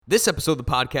This episode of the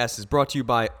podcast is brought to you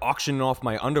by auctioning off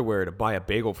my underwear to buy a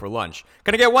bagel for lunch.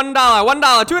 Gonna get $1,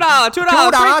 $2,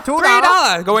 $2,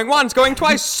 $3, going once, going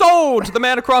twice, sold to the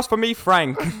man across from me,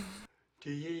 Frank.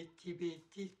 The itty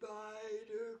bitty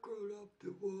spider crawled up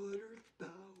the water spout.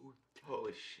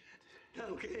 Holy shit.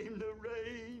 Now came the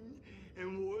rain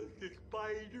and washed the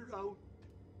spider out.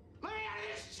 Let me out of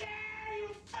this chair, you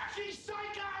fucking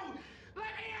psycho! Let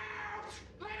me out!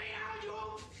 Let me out, you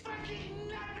old fucking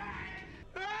nutbag!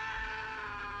 Ah!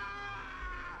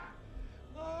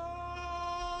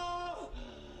 Oh!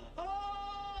 Oh!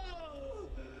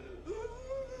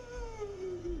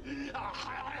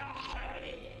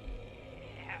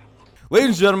 Ladies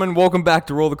and gentlemen, welcome back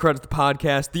to Roll the Credits, the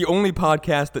podcast, the only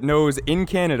podcast that knows in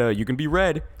Canada you can be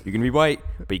red, you can be white,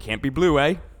 but you can't be blue,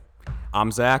 eh? I'm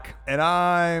Zach. And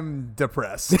I'm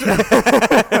depressed.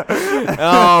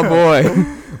 Oh boy,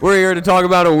 we're here to talk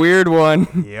about a weird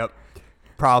one. Yep.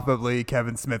 Probably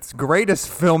Kevin Smith's greatest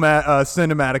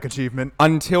cinematic achievement.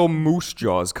 Until Moose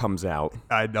Jaws comes out.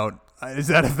 I don't. Is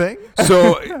that a thing?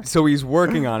 So he's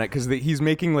working on it because he's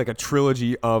making like a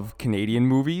trilogy of Canadian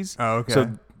movies. Oh, okay.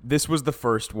 So this was the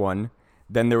first one.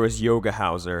 Then there was Yoga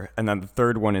Hauser, and then the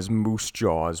third one is Moose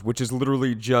Jaws, which is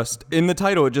literally just in the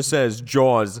title. It just says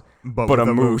Jaws, but a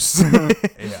moose.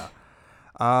 Yeah.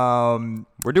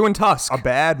 We're doing Tusk. A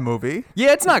bad movie.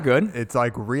 Yeah, it's not good. It's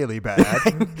like really bad.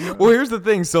 Well, here's the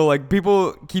thing. So like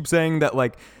people keep saying that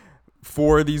like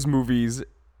for these movies,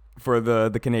 for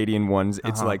the Canadian ones,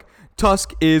 it's like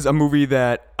Tusk is a movie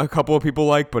that a couple of people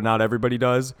like, but not everybody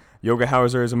does. Yoga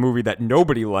Hauser is a movie that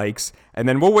nobody likes, and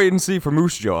then we'll wait and see for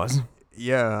Moose Jaws.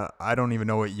 Yeah, I don't even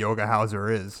know what Yoga Hauser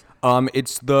is.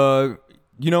 It's the,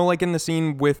 like in the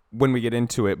scene with, when we get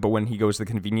into it, but when he goes to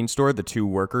the convenience store, the two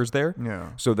workers there. Yeah.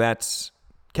 So that's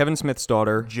Kevin Smith's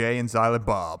daughter. Jay and Silent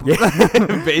Bob. Yeah,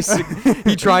 basically.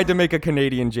 He tried to make a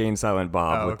Canadian Jay and Silent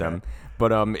Bob with them.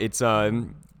 But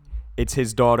it's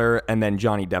his daughter and then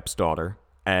Johnny Depp's daughter.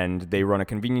 And they run a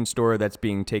convenience store that's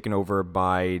being taken over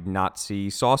by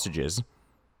Nazi sausages.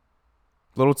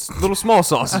 Little small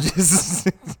sausages.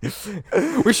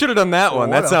 We should have done that one.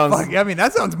 What That sounds.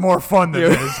 that sounds more fun than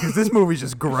this because this movie's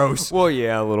just gross. Well,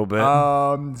 yeah, a little bit.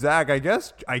 Zach, I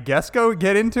guess go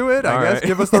get into it. All I guess right.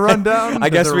 give us the rundown. I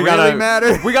guess Does it we really gotta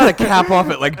matter. we gotta cap off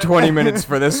at like 20 minutes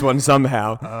for this one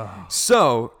somehow.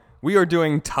 So we are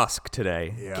doing Tusk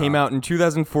today. Yeah. Came out in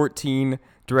 2014,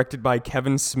 directed by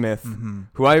Kevin Smith,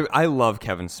 who I love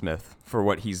Kevin Smith for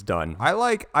what he's done. I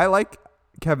like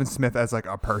Kevin Smith as like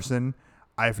a person.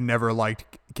 I've never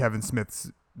liked Kevin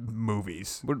Smith's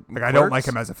movies. Like I don't like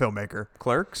him as a filmmaker.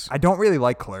 Clerks, I don't really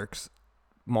like Clerks.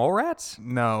 Mallrats.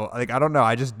 No, like I don't know.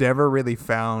 I just never really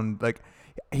found like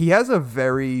he has a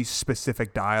very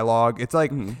specific dialogue. It's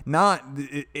like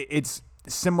it's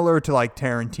similar to like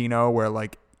Tarantino where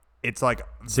like it's like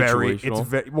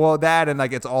situational. That and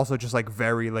like it's also just like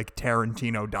very like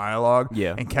Tarantino dialogue.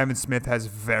 Yeah. And Kevin Smith has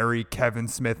very Kevin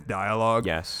Smith dialogue.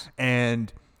 Yes.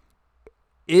 And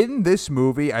in this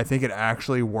movie, I think it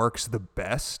actually works the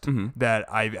best that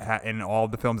I've in all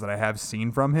the films that I have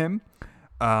seen from him.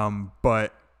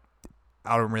 But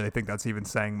I don't really think that's even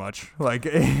saying much. Like,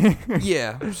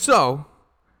 Yeah. So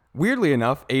weirdly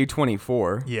enough,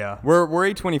 A24. Yeah. We're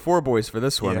A24 boys for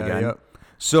this one again. Yep.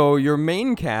 So your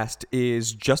main cast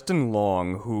is Justin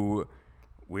Long, who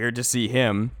weird to see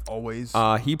him. Always.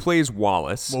 He plays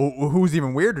Wallace. Well, who's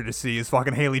even weirder to see is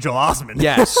fucking Haley Joel Osment.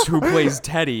 Yes, who plays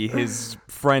Teddy, his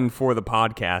friend for the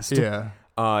podcast.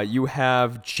 Yeah. You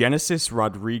have Genesis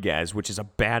Rodriguez, which is a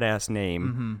badass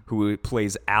name, who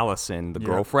plays Allison, the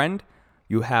girlfriend.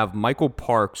 You have Michael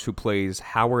Parks, who plays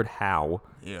Howard Howe.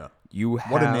 Yeah. You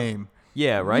have, What a name.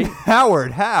 Yeah, right?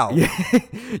 Howard Howe.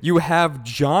 You have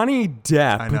Johnny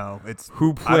Depp. I know.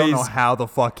 Who I don't know plays- how the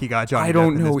fuck he got Johnny I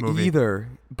don't Depp in know this movie. either,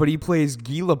 but he plays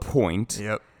Gila Point.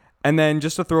 Yep. And then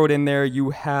just to throw it in there,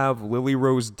 you have Lily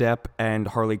Rose Depp and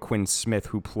Harley Quinn Smith,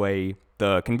 who play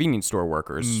the convenience store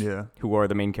workers, who are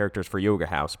the main characters for Yoga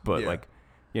House. But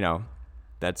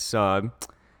that's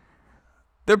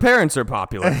their parents are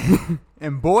popular.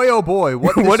 And boy, oh boy,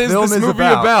 what What this is film this is movie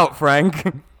about, Frank?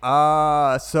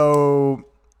 So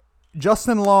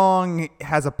Justin Long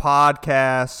has a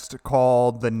podcast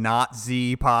called the Not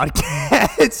Z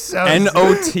Podcast. It's so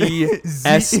NOTSEE.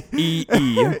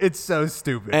 It's so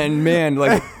stupid. And man,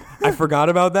 like I forgot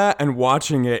about that, and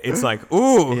watching it, it's like,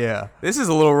 ooh, Yeah. this is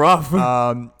a little rough.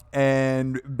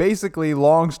 And basically,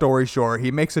 long story short, he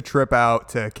makes a trip out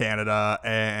to Canada,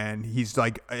 and he's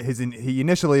like,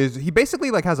 he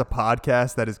basically like has a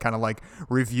podcast that is kind of like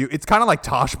review. It's kind of like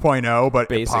Tosh.0, but a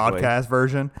Basically. podcast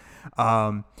version.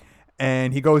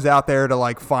 And he goes out there to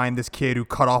like find this kid who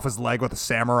cut off his leg with a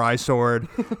samurai sword.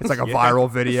 It's like a viral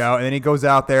video. And then he goes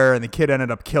out there and the kid ended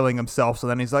up killing himself. So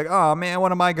then he's like, oh man,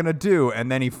 what am I going to do?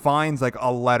 And then he finds like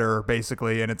a letter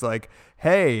basically. And it's like,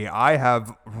 hey, I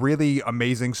have really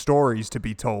amazing stories to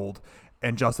be told.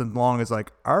 And Justin Long is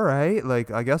like, all right, like,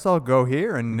 I guess I'll go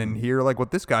here and hear like what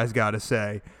this guy's got to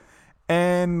say.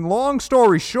 And long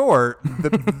story short,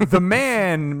 the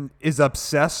man is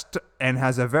obsessed and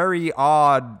has a very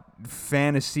odd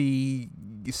fantasy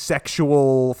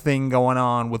sexual thing going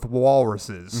on with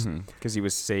walruses. Because he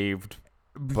was saved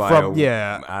by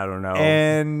I don't know.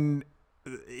 And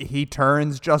he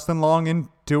turns Justin Long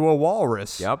into a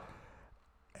walrus. Yep.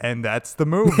 And that's the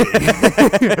movie.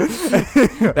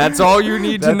 That's all you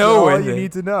need to know. That's all you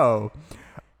need to know.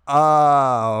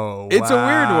 Oh, it's a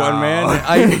weird one,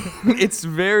 man. It's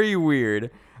very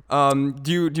weird.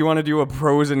 Do you want to do a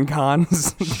pros and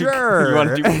cons? Sure. You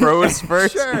want to do pros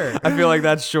first? Sure. I feel like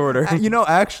that's shorter.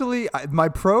 Actually, my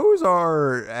pros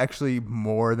are actually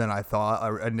more than I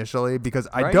thought initially because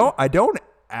I don't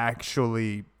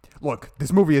actually look.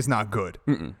 This movie is not good.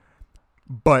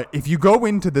 But if you go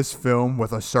into this film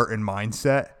with a certain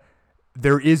mindset,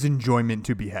 there is enjoyment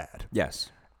to be had.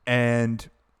 Yes. And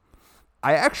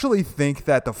I actually think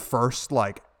that the first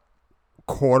like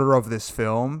quarter of this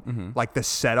film, like the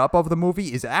setup of the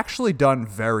movie, is actually done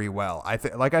very well.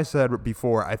 Like I said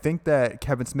before, I think that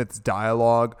Kevin Smith's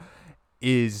dialogue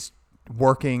is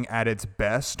working at its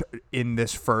best in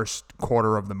this first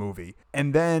quarter of the movie.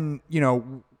 And then,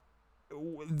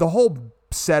 the whole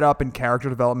setup and character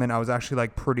development, I was actually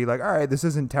like pretty like, all right, this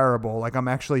isn't terrible. Like I'm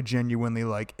actually genuinely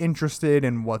like interested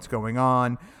in what's going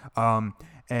on.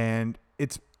 And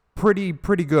it's pretty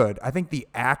good. I think the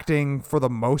acting for the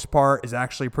most part is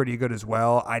actually pretty good as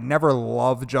well. I never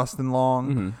loved Justin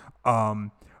Long.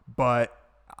 But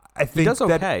I think does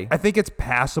okay. I think it's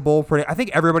passable. I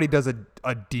think everybody does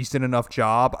a decent enough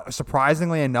job.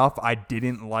 Surprisingly enough, I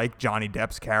didn't like Johnny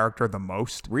Depp's character the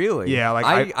most. Really? Yeah.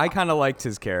 Like I kind of liked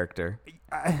his character.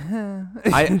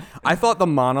 I thought the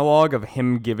monologue of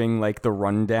him giving like the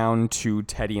rundown to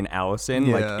Teddy and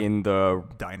Allison, like in the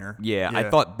diner. Yeah, I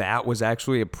thought that was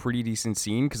actually a pretty decent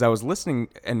scene because I was listening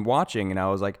and watching, and I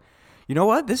was like, you know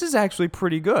what? This is actually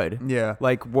pretty good. Yeah.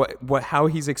 Like how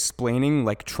he's explaining,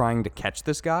 like trying to catch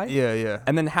this guy. Yeah.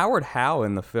 And then Howard Howe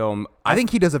in the film. I think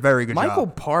he does a very good job. Michael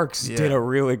Parks did a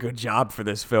really good job for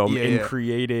this film in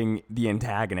creating the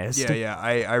antagonist. Yeah.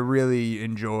 I really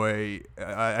enjoy.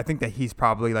 I think that he's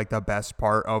probably like the best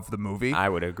part of the movie. I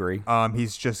would agree.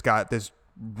 He's just got this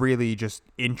really just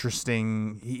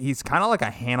interesting. He's kind of like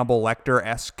a Hannibal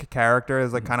Lecter-esque character.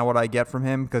 Is like kind of what I get from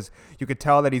him because you could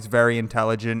tell that he's very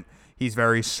intelligent. He's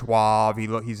very suave. He's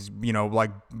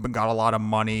like got a lot of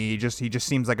money. He just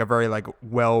seems like a very like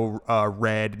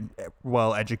read,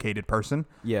 well educated person.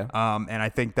 Yeah. And I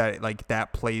think that like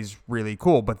that plays really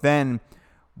cool. But then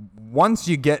once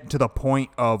you get to the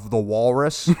point of the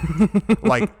walrus,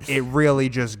 like it really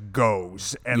just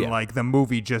goes, and like the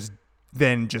movie just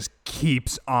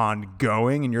keeps on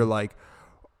going, and you're like,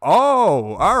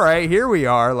 oh, all right, here we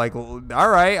are. Like, all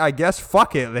right, I guess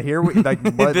fuck it. Here we like.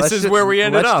 This is where we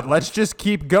ended up. Let's just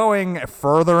keep going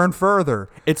further and further.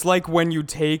 It's like when you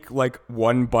take like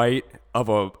one bite of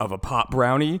a pop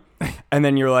brownie, and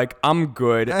then you're like, I'm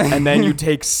good, and then you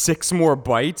take 6 more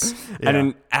bites, and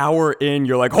an hour in,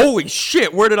 you're like, holy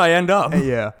shit, where did I end up?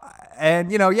 Yeah.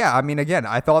 And I mean, again,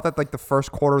 I thought that like the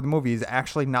first quarter of the movie is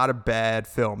actually not a bad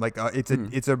film. Like, it's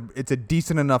a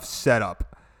decent enough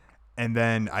setup. And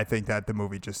then I think that the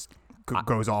movie just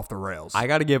goes off the rails. I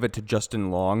got to give it to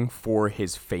Justin Long for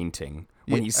his fainting.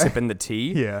 When he's sipping the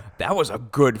tea, that was a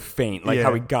good feint. Like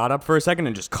how he got up for a second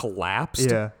and just collapsed.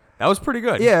 Yeah. That was pretty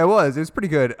good. Yeah, it was. It was pretty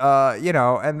good.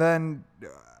 And then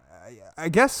I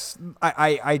guess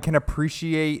I can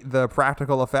appreciate the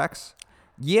practical effects.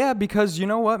 Yeah, because you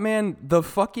know what, man?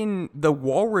 The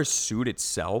walrus suit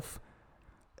itself,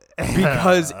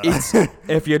 because it's,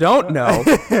 if you don't know,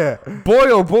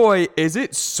 boy oh boy, is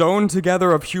it sewn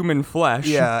together of human flesh.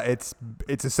 Yeah, it's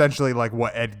essentially like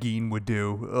what Ed Gein would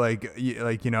do. Like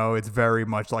it's very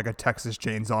much like a Texas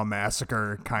Chainsaw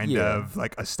Massacre kind of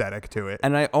like aesthetic to it.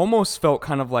 And I almost felt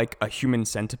kind of like a Human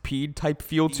Centipede type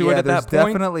feel to it at that point. There's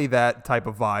definitely that type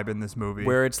of vibe in this movie.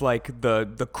 Where it's like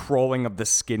the crawling of the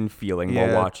skin feeling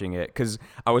while watching it. Because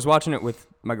I was watching it with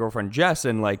my girlfriend Jess,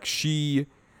 and like she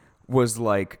was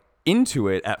like into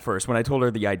it at first when I told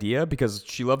her the idea, because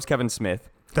she loves Kevin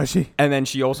Smith. Does she? And then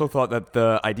she also thought that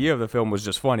the idea of the film was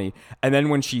just funny. And then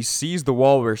when she sees the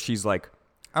walrus, she's like,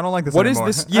 I don't like this What anymore.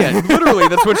 is this? Yeah, literally,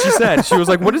 that's what she said. She was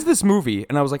like, what is this movie?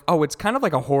 And I was like, oh, it's kind of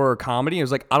like a horror comedy. I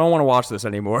was like, I don't want to watch this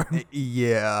anymore.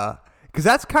 Yeah. Because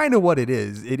that's kind of what it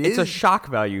is. It's a shock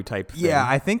value type thing. Yeah,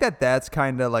 I think that's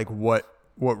kind of like what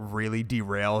really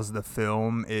derails the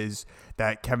film is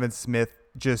that Kevin Smith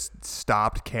just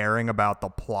stopped caring about the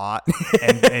plot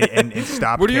and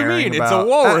stopped What do you caring mean? about, It's a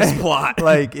walrus plot.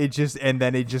 Like it just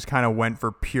kind of went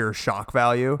for pure shock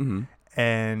value.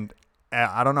 And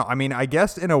I don't know. I mean, I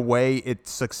guess in a way it's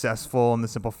successful in the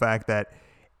simple fact that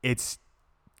it's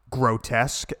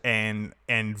grotesque and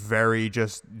very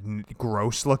just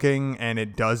gross looking, and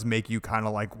it does make you kind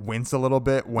of like wince a little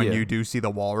bit when you do see the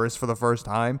walrus for the first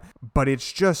time. But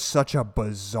it's just such a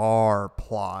bizarre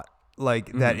plot,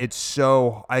 like that. It's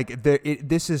so like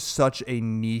this is such a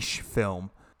niche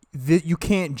film that you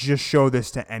can't just show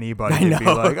this to anybody and be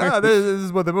like, oh, this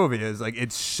is what the movie is. Like,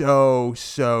 it's so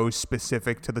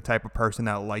specific to the type of person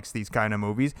that likes these kind of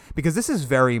movies, because this is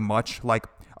very much like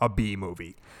a B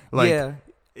movie. Like,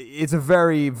 it's a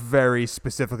very, very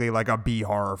specifically like a B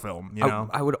horror film, you know?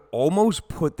 I would almost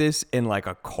put this in like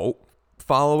a cult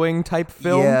following type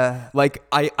film. Yeah. Like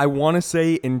I want to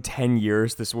say in 10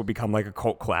 years this will become like a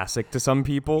cult classic to some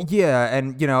people. Yeah,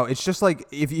 and you know, it's just like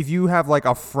if you have like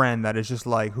a friend that is just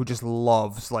like who just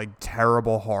loves like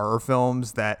terrible horror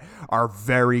films that are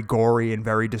very gory and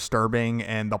very disturbing,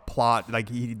 and the plot, like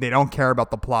they don't care about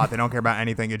the plot, they don't care about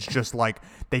anything. It's just like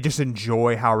they just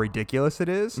enjoy how ridiculous it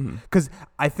is. Because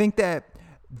I think that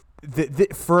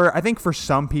for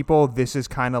some people this is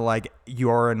kind of like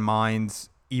Your and Mine's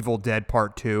Evil Dead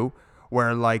Part 2,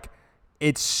 where like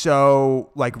it's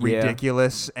so like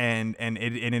ridiculous and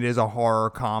it is a horror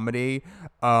comedy,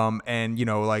 and you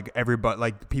know, like everybody,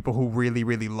 like people who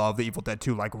really love the Evil Dead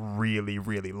 2 like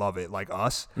really love it, like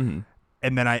us. And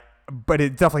then but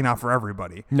it's definitely not for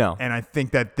everybody. No. And I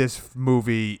think that this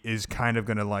movie is kind of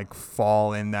gonna like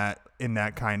fall in that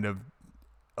kind of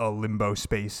a limbo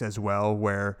space as well,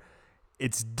 where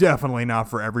it's definitely not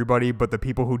for everybody, but the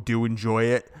people who do enjoy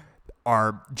it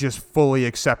are just fully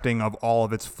accepting of all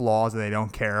of its flaws, and they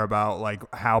don't care about like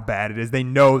how bad it is. They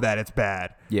know that it's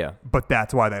bad. Yeah. But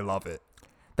that's why they love it.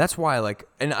 That's why, like,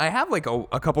 and I have like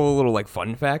a couple of little like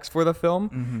fun facts for the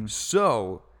film.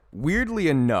 So weirdly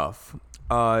enough,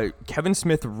 Kevin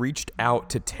Smith reached out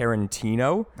to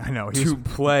Tarantino to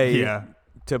play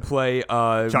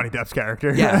Johnny Depp's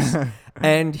character. Yes.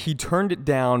 And he turned it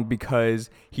down because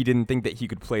he didn't think that he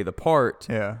could play the part.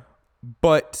 Yeah.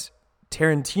 But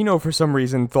Tarantino, for some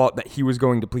reason, thought that he was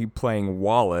going to be playing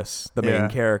Wallace, the main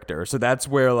character. So that's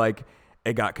where, like,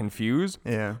 it got confused.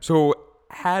 Yeah. So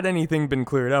had anything been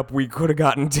cleared up, we could have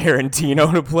gotten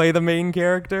Tarantino to play the main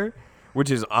character,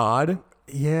 which is odd.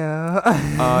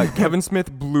 Yeah. Kevin Smith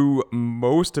blew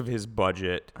most of his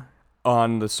budget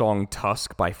on the song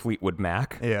Tusk by Fleetwood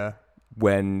Mac. Yeah.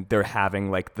 When they're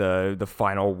having, like, the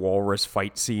final walrus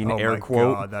fight scene, air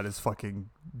quote. God, that is fucking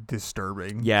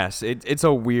disturbing. Yes, it's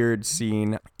a weird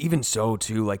scene. Even so,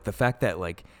 too, like the fact that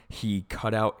like he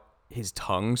cut out his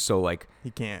tongue, so like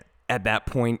he can't. At that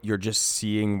point, you're just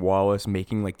seeing Wallace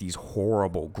making like these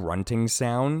horrible grunting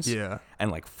sounds. Yeah.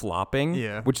 And like flopping.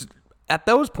 Yeah. Which at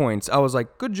those points, I was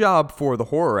like, good job for the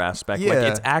horror aspect. Yeah.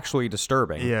 Like it's actually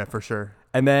disturbing. Yeah, for sure.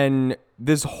 And then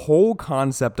this whole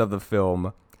concept of the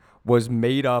film was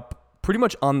made up pretty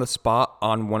much on the spot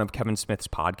on one of Kevin Smith's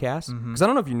podcasts. Because I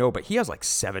don't know if you know, but he has like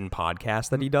 7 podcasts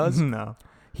that he does. No.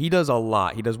 He does a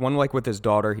lot. He does one like with his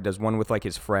daughter. He does one with like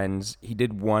his friends. He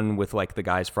did one with like the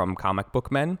guys from Comic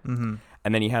Book Men.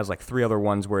 And then he has like 3 other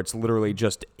ones where it's literally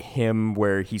just him,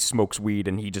 where he smokes weed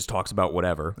and he just talks about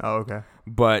whatever. Oh, okay.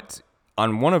 But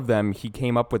on one of them, he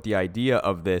came up with the idea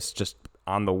of this just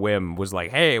on the whim, was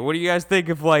like, hey, what do you guys think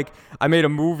if like I made a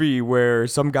movie where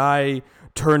some guy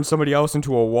turned somebody else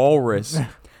into a walrus?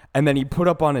 And then he put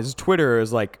up on his Twitter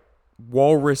as like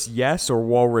walrus yes or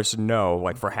walrus no,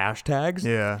 like for hashtags.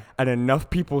 Yeah. And enough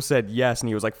people said yes, and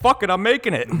he was like, fuck it, I'm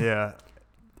making it. Yeah.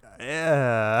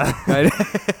 Yeah.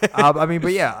 I mean,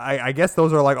 but yeah, I guess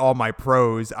those are like all my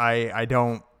pros. I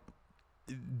don't,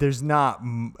 there's not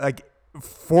like,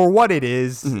 for what it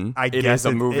is, I guess is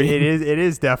a movie. It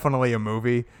is definitely a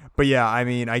movie. But yeah, I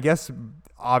mean, I guess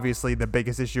obviously the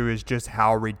biggest issue is just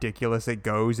how ridiculous it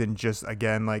goes, and just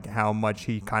again like how much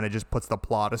he kind of just puts the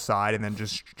plot aside and then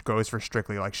just goes for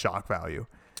strictly like shock value.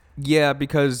 Yeah,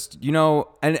 because you know,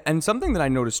 and something that I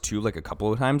noticed too, like a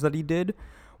couple of times that he did,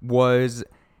 was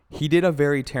he did a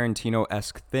very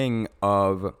Tarantino-esque thing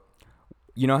of,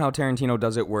 you know how Tarantino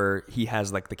does it where he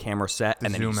has like the camera set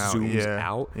and then he zooms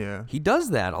out? Yeah. He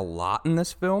does that a lot in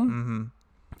this film.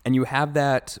 And you have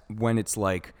that when it's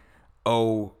like,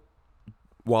 oh,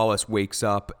 Wallace wakes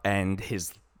up and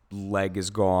his leg is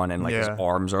gone and like his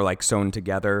arms are like sewn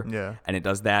together. Yeah. And it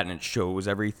does that and it shows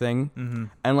everything.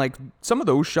 And like some of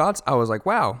those shots, I was like,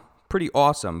 wow, pretty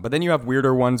awesome. But then you have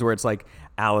weirder ones where it's like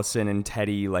Allison and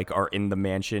Teddy like are in the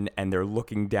mansion and they're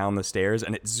looking down the stairs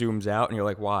and it zooms out and you're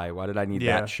like, why? Why did I need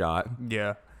that shot?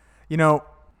 Yeah. You know,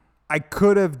 I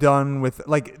could have done with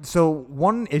like, so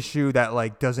one issue that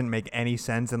like doesn't make any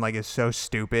sense and like is so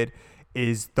stupid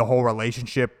is the whole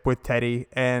relationship with Teddy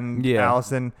and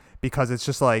Allison, because it's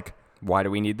just like, why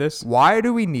do we need this? Why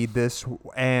do we need this?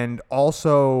 And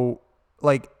also,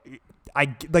 like,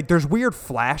 there's weird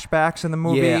flashbacks in the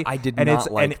movie. Yeah, I did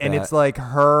not like that. And it's like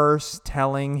her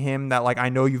telling him that, like, I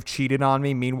know you've cheated on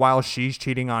me. Meanwhile, she's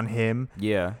cheating on him.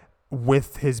 Yeah.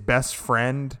 With his best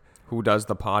friend. Who does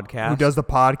the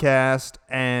podcast.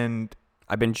 And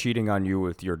I've been cheating on you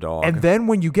with your dog. And then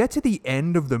when you get to the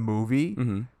end of the movie,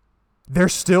 they're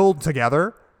still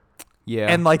together.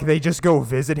 Yeah. And, like, they just go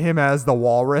visit him as the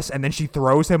walrus, and then she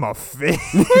throws him a fish.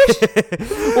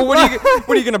 Well, what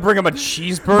are you going to bring him a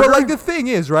cheeseburger? But, like, the thing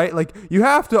is, right, like, you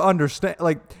have to understand,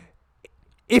 like,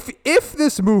 if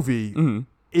this movie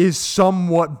is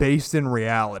somewhat based in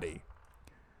reality,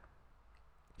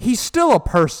 he's still a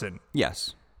person.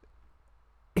 Yes.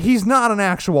 He's not an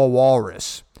actual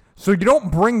walrus. So you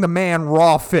don't bring the man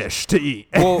raw fish to eat.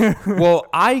 Well,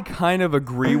 I kind of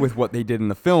agree with what they did in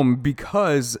the film,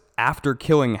 because after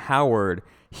killing Howard,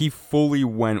 he fully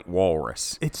went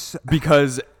walrus. It's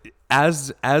because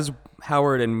as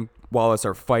Howard and Wallace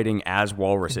are fighting as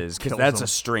walruses, because that's a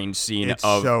strange scene of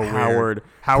so Howard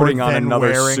putting on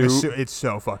another suit. It's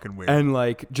so fucking weird. And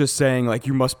like just saying like,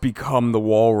 you must become the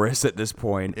walrus at this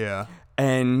point. Yeah.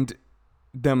 And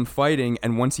them fighting,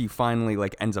 and once he finally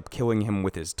like ends up killing him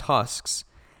with his tusks,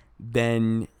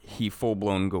 then he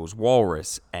full-blown goes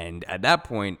walrus, and at that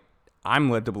point I'm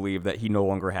led to believe that he no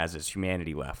longer has his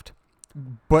humanity left.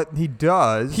 But he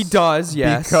does,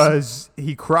 yes, because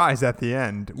he cries at the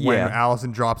end when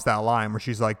Allison drops that line where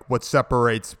she's like, what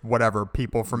separates whatever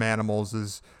people from animals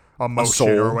is emotion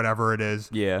or whatever it is.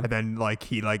 Yeah. And then like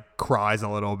he like cries a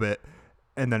little bit.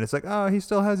 And then it's like, oh, he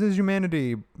still has his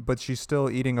humanity, but she's still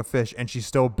eating a fish, and she's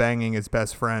still banging his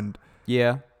best friend.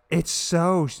 Yeah. It's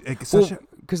such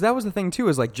because that was the thing too,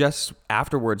 is like Jess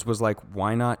afterwards was like,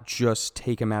 why not just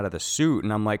take him out of the suit?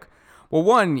 And I'm like, well,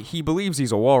 one, he believes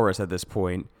he's a walrus at this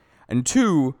point, and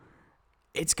two,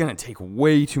 it's gonna take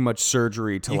way too much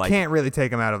surgery to you can't really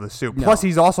take him out of the suit. No. Plus,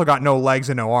 he's also got no legs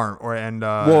and no arm,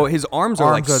 well, his arms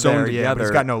are like sewn there, together. Yeah, but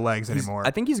he's got no legs anymore.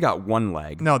 I think he's got one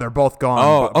leg. No, they're both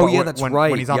gone. Oh, yeah, that's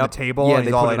right. When he's on the table and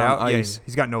he's all laid out, he's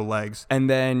got no legs. And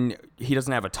then he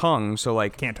doesn't have a tongue, so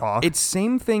like can't talk. It's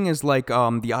same thing as like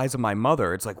The Eyes of My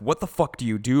Mother. It's like, what the fuck do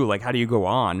you do? Like, how do you go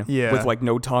on with like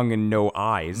no tongue and no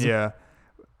eyes? Yeah.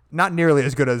 Not nearly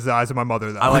as good as The Eyes of My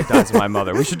Mother, though. I like The Eyes of My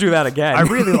Mother. We should do that again. I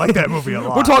really like that movie a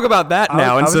lot. We'll talk about that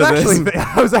now.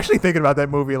 I was actually thinking about that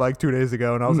movie like 2 days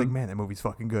ago, and I was like, man, that movie's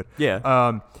fucking good.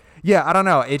 Yeah. Yeah, I don't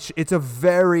know. It's a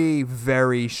very,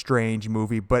 very strange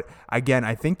movie. But again,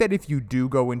 I think that if you do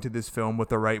go into this film with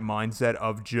the right mindset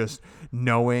of just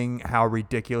knowing how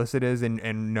ridiculous it is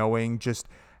and knowing just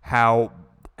how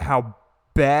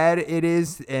bad it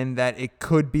is, and that it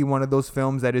could be one of those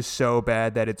films that is so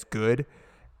bad that it's good,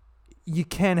 you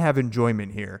can have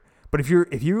enjoyment here. But if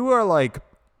you are like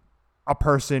a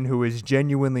person who is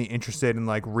genuinely interested in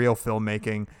like real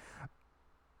filmmaking,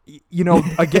 you know,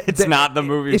 again, it's not the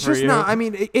movie it's for just you. not. I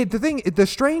mean, the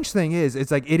strange thing is, it's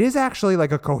like it is actually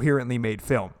like a coherently made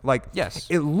film. Like, yes,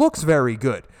 it looks very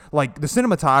good. Like the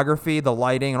cinematography, the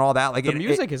lighting, and all that. Like the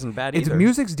music isn't bad either. Its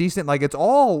music's decent. Like it's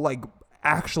all like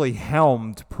actually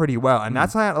helmed pretty well, and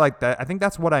that's not like that. I think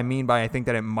that's what I mean by I think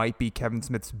that it might be Kevin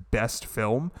Smith's best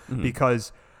film,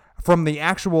 because from the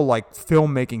actual like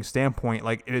filmmaking standpoint,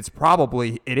 like it is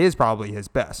probably his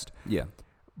best. Yeah.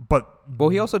 But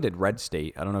he also did Red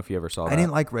State. I don't know if you ever saw that. I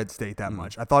didn't like Red State that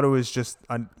much. I thought it was just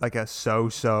like a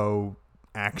so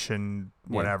action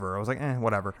whatever. I was like,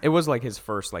 whatever. It was like his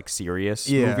first like serious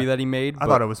movie that he made. I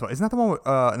thought it was fun. Isn't that the one with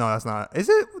no, that's not. Is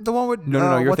it the one with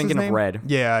No, you're what's thinking his of name? Red.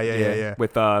 Yeah.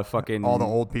 With fucking all the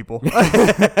old people.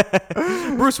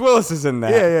 Bruce Willis is in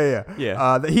that.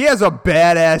 Yeah. He has a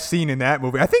badass scene in that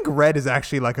movie. I think Red is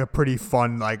actually like a pretty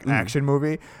fun like action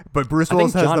movie, but Bruce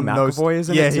Willis has John the most. McAvoy is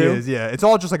in it too? He is. Yeah, it's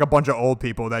all just like a bunch of old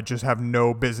people that just have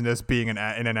no business being in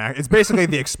an act. It's basically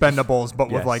the Expendables,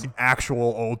 but with like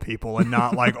actual old people and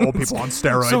not like old people on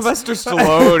steroids. Sylvester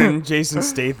Stallone and Jason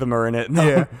Statham are in it.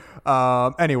 No.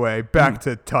 Yeah. Anyway, back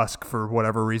to Tusk for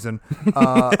whatever reason.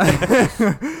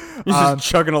 He's just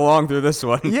chugging along through this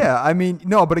one. Yeah, I mean,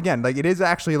 no, but again, like it is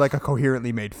actually like a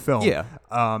coherently made film. Yeah.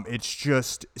 It's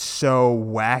just so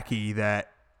wacky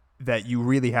that you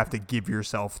really have to give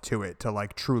yourself to it to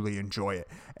like truly enjoy it.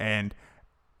 And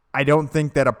I don't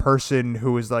think that a person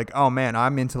who is like, oh man,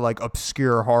 I'm into like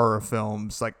obscure horror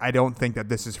films, like I don't think that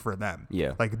this is for them.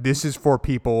 Yeah. Like this is for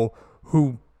people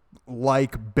who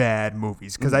like bad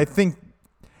movies. Because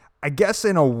I guess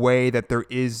in a way that there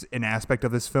is an aspect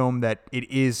of this film that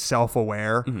it is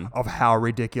self-aware of how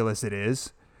ridiculous it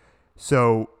is.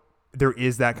 So there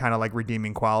is that kind of like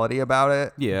redeeming quality about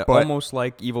it. Yeah, but almost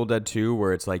like Evil Dead 2,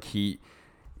 where it's like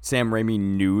Sam Raimi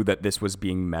knew that this was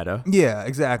being meta. Yeah,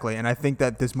 exactly. And I think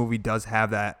that this movie does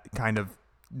have that kind of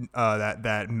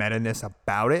that meta-ness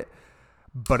about it.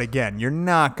 But again, you're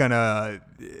not gonna,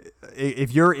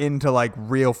 if you're into like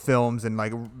real films and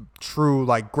like true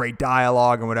like great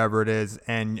dialogue and whatever it is,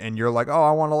 and you're like, oh,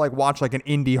 I want to like watch like an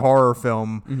indie horror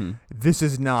film, this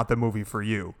is not the movie for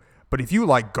you. But if you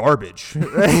like garbage,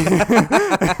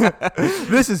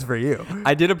 this is for you.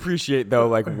 I did appreciate, though,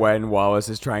 like when Wallace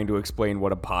is trying to explain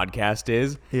what a podcast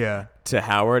is Yeah. to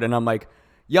Howard, and I'm like,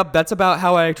 yep, that's about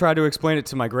how I try to explain it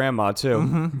to my grandma,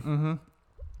 too.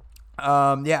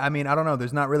 Yeah, I mean, I don't know.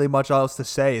 There's not really much else to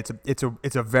say. It's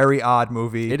a very odd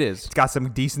movie. It is. It's got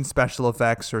some decent special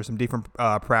effects or some different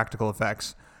practical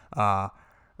effects,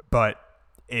 but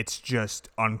it's just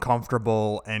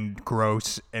uncomfortable and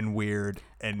gross and weird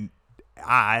and.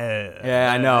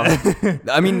 Yeah, I know.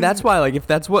 I mean, that's why, like, if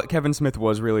that's what Kevin Smith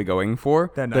was really going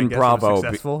for, Then I then guess it was bravo.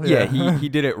 successful, Yeah, yeah. he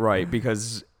did it right,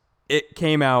 because it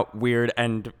came out weird,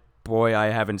 and boy, I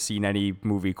haven't seen any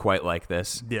movie quite like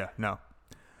this. Yeah, no.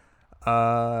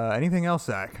 Anything else,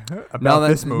 Zach, about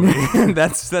this movie?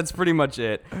 that's pretty much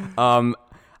it. I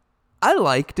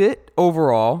liked it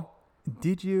overall.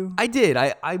 Did you? I did.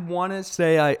 I want to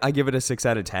say I give it a 6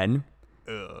 out of 10.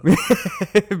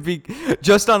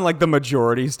 Just on like the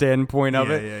majority standpoint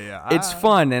of it. Yeah. It's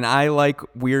fun, and I like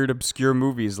weird, obscure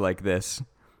movies like this.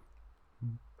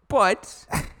 But,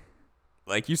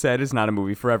 like you said, it's not a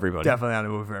movie for everybody. Definitely not a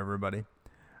movie for everybody.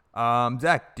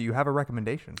 Zach, do you have a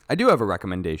recommendation? I do have a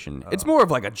recommendation. It's more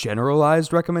of like a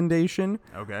generalized recommendation.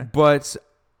 Okay. But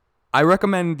I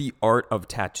recommend The Art of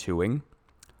Tattooing.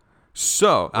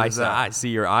 So, I is that? see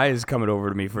your eyes coming over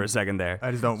to me for a second there.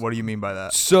 I just don't. What do you mean by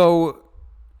that? So,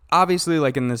 obviously,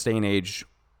 like in this day and age,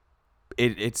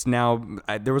 it's now,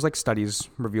 there was like studies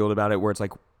revealed about it where it's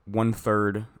like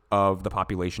 1/3 of the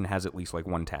population has at least like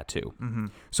one tattoo.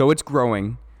 So it's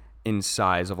growing in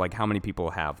size of like how many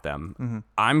people have them.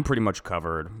 I'm pretty much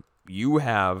covered. You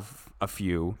have a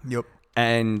few. Yep.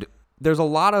 And there's a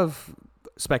lot of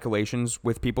speculations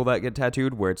with people that get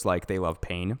tattooed where it's like they love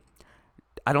pain.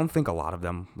 I don't think a lot of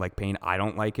them like pain. I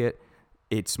don't like it.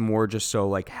 It's more just so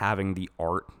like having the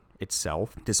art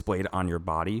itself displayed on your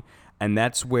body. And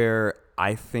that's where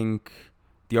I think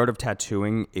the art of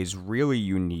tattooing is really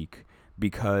unique,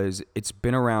 because it's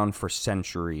been around for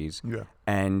centuries. Yeah.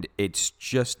 And it's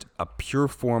just a pure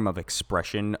form of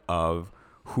expression of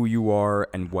who you are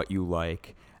and what you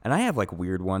like. And I have like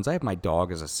weird ones. I have my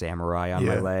dog as a samurai on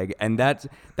my leg, and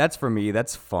that's for me,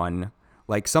 that's fun.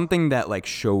 Like something that like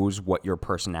shows what your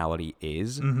personality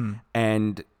is.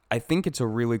 And I think it's a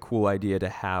really cool idea to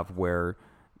have where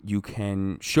you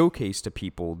can showcase to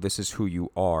people this is who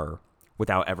you are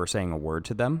without ever saying a word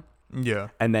to them. Yeah.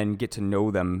 And then get to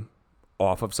know them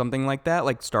off of something like that,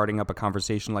 like starting up a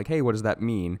conversation like, hey, what does that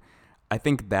mean? I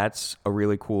think that's a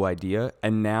really cool idea.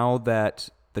 And now that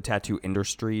the tattoo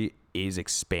industry is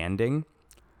expanding,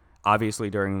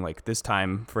 obviously during like this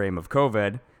time frame of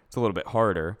COVID, it's a little bit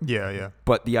harder. Yeah.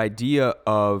 But the idea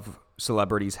of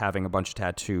celebrities having a bunch of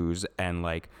tattoos and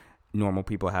like normal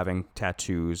people having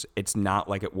tattoos, it's not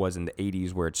like it was in the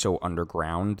 80s where it's so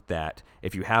underground that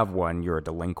if you have one, you're a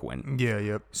delinquent. Yeah.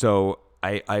 Yep. So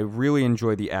I really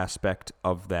enjoy the aspect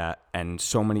of that, and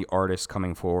so many artists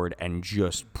coming forward and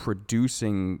just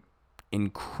producing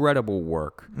incredible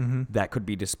work that could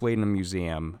be displayed in a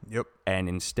museum. Yep. And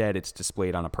instead it's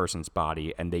displayed on a person's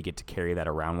body, and they get to carry that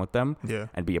around with them. Yeah.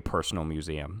 And be a personal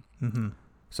museum.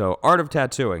 So Art of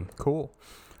Tattooing. Cool.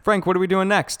 Frank, what are we doing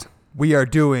next? We are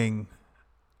doing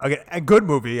a good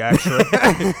movie, actually.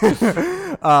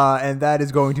 And that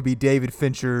is going to be David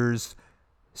Fincher's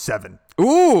Seven.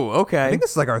 Ooh, I okay. think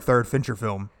this is like our third Fincher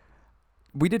film.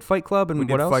 We did Fight Club, and We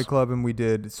what did else? Fight Club and we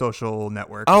did Social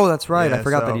Network. Oh, that's right. I Yeah,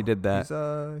 forgot so that he did that.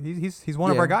 He's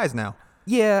one of Yeah. our guys now.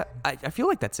 Yeah, I feel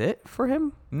like that's it for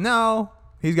him. No,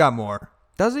 he's got more.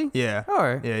 Does he? Yeah. All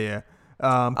right. Yeah.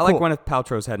 I like Gwyneth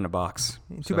Paltrow's head in a box.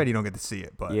 Too bad you don't get to see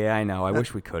it, but Yeah, I know. I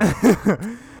wish we could.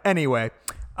 anyway,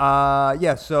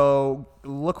 so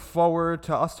look forward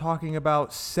to us talking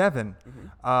about Seven.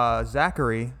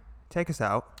 Zachary, take us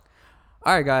out.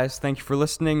 All right, guys. Thank you for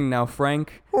listening. Now,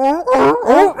 Frank.